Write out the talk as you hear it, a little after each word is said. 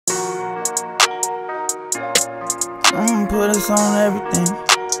put us on everything.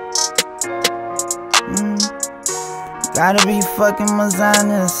 Gotta be fucking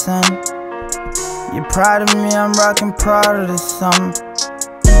Mazana or something. You proud of me, I'm rockin' Prada or something.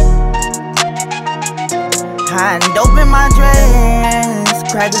 Hiding dope in my dress,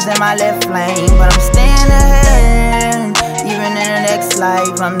 crackers in my left lane, but I'm staying ahead. Even in the next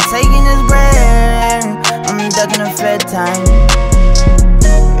life, I'm taking this bread. I'm ducking the fed time.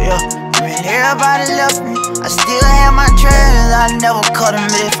 Yeah, when everybody left me, I still have my treasures. I never cut them,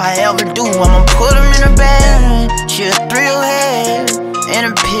 but if I ever do, I'ma put them in a bag. She a thrill head,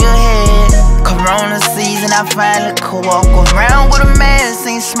 and a pill head. Corona season, I finally could walk around with a mask.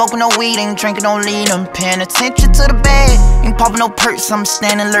 Ain't smoking no weed, ain't drinking no lean. I'm paying attention to the bag. Ain't popping no perks, I'm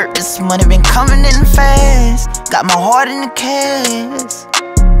staying alert. This money been coming in fast. Got my heart in the cast.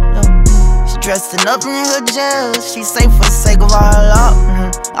 She dressing up in her gel. She safe for the sake of all her luck.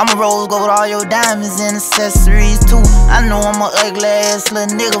 I'm a rose gold, all your diamonds and accessories too. I know I'm a ugly ass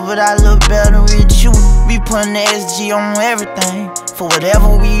little nigga, but I look better with you. We putting the SG on everything, for whatever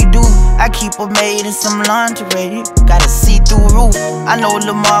we do. I keep her made in some lingerie, got a see-through roof. I know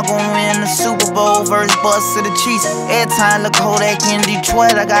Lamar gon' win the Super Bowl versus Bust to the Chiefs. Every time the Kodak in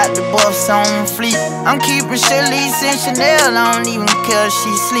Detroit, I got the buffs on fleet. I'm keeping Shirley's and Chanel, I don't even care if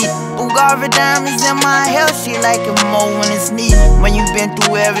she sleep. Bulgari diamonds in my hair, she like it more when it's neat. When you been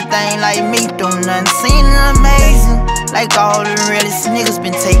through everything like me, don't nothing seem amazing. Like all the realest niggas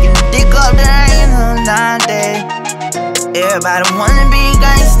been taking the dick up the ain't nowadays. Everybody wanna be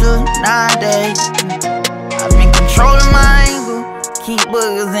gangster nowadays. I've been controlling my anger, keep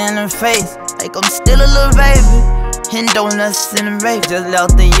boogers in the face, like I'm still a little baby. Hitting donuts in the vape, just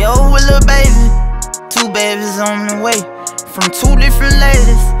left the yo with little baby. 2 babies on the way, from 2 different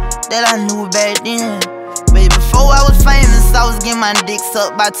ladies that I knew back then. But before I was famous, I was getting my dick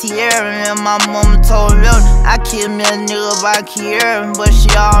sucked by Tierra, and my mama told me I killed me a nigga by Kiera, but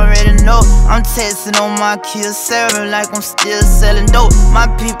she already know. I'm texting on my kill serving like I'm still selling dope. My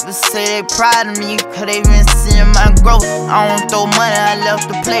people say they proud of me, cause they been seeing my growth. I don't throw money, I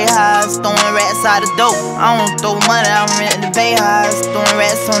left the playhouse, throwing rats out the dope. I don't throw money, I rent the Bay House, throwing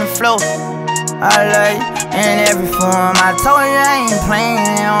rats on the floor. I like in every form. I told you I ain't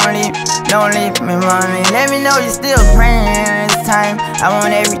playing. Don't leave me money. Let me know you still praying. This time I want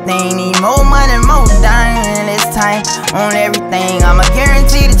everything. Need more money, more dying. This time on everything. I'ma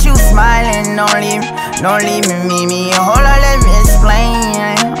guarantee that you smiling. Don't leave me. Hold on, let me explain.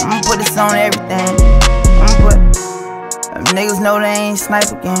 I'ma put this on everything. Niggas know they ain't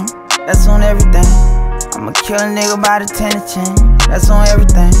sniper game. That's on everything. I'ma kill a nigga by the tennis chain. That's on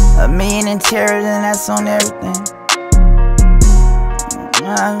everything. $1 million in terrors and that's on everything.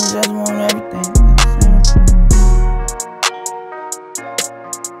 I just want everything.